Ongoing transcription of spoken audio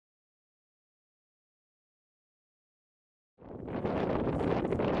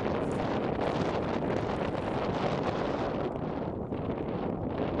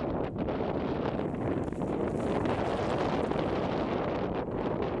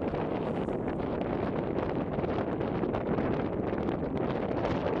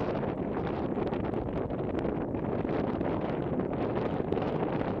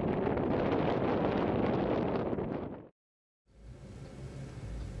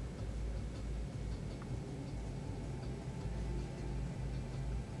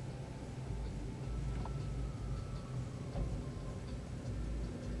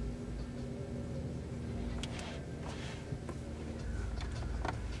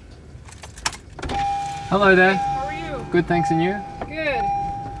Hello there. How are you? Good, thanks, and you? Good.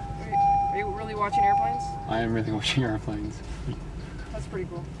 Are you really watching airplanes? I am really watching airplanes. That's pretty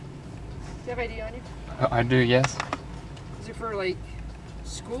cool. Do you have ID on you? I do, yes. Is it for like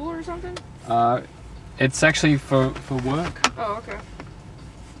school or something? It's actually for work. Oh, okay.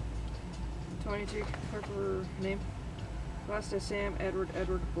 22. Purple name. Last is Sam, Edward,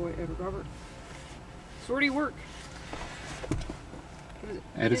 Boy, Edward, Robert. So where do you work? What is it?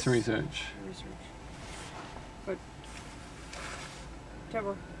 Edison Research. Research. But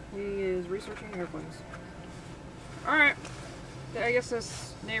Temple, he is researching airplanes. Alright. I guess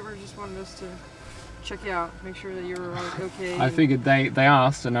this neighbor just wanted us to check you out, make sure that you were okay. I figured they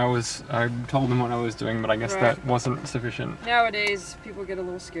asked, and I told them what I was doing, but I guess Right. that wasn't sufficient. Nowadays, people get a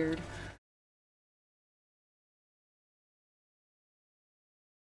little scared.